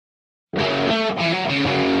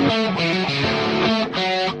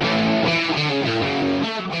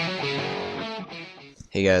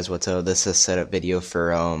Hey guys, what's up? This is a setup video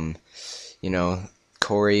for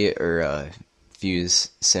Corey or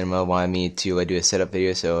FuZe Cinema wanted me to do a setup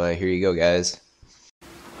video, so here you go, guys.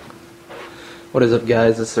 What is up,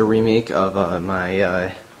 guys? This is a remake of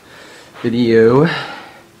my video,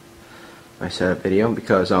 my setup video,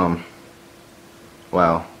 because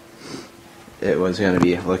well, it was gonna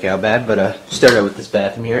be look out bad, but started out with this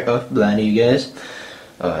bathroom here. Oh, blinded you guys.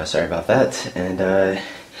 Sorry about that, and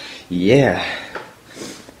yeah.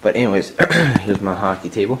 But anyways, here's my hockey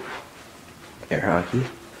table. Air hockey.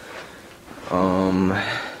 Home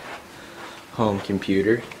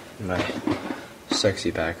computer. My sexy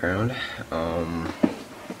background. My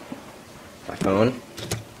phone.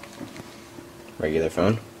 Regular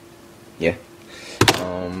phone. Yeah.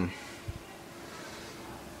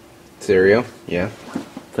 Stereo. Yeah.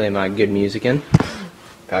 Play my good music in.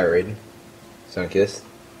 Power rated. Sunkissed.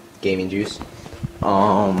 Gaming juice.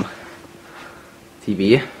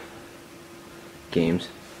 TV, games.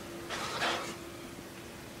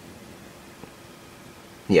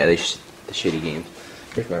 Yeah, the shitty games.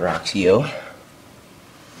 Here's my Roxio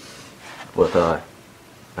with an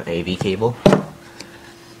AV cable.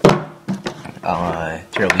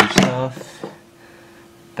 Turtle Beach stuff.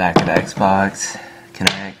 Back of Xbox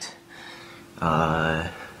Connect.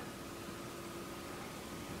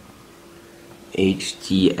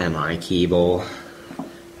 HDMI cable.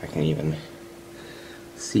 I can even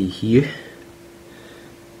see here.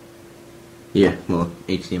 Yeah, well,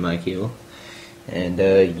 HDMI cable. And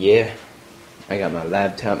yeah, I got my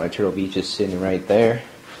laptop, my Turtle Beach is sitting right there.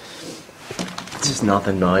 It's just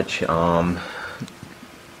nothing much.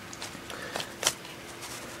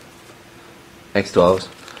 X12s.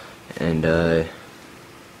 And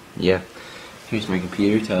yeah. Here's my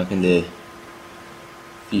computer talking to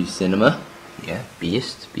FuZe Cinema. Yeah,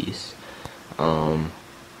 beast.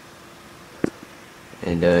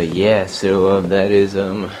 And yeah, so that is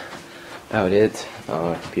about it.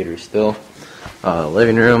 Computer still.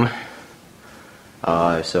 Living room.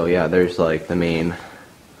 So yeah, there's like the main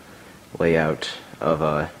layout of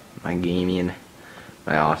my gaming.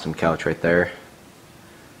 My awesome couch right there.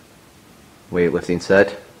 Weightlifting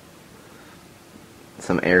set.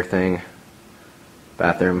 Some air thing.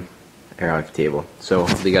 Bathroom. Air hockey table. So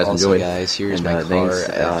hopefully you guys enjoyed. Guys, here's and, my car.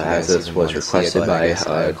 as this was requested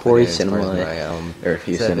by Corey Cinema or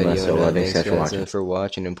FuZe Cinema. So thanks for watching. For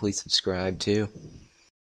watching, and please subscribe too.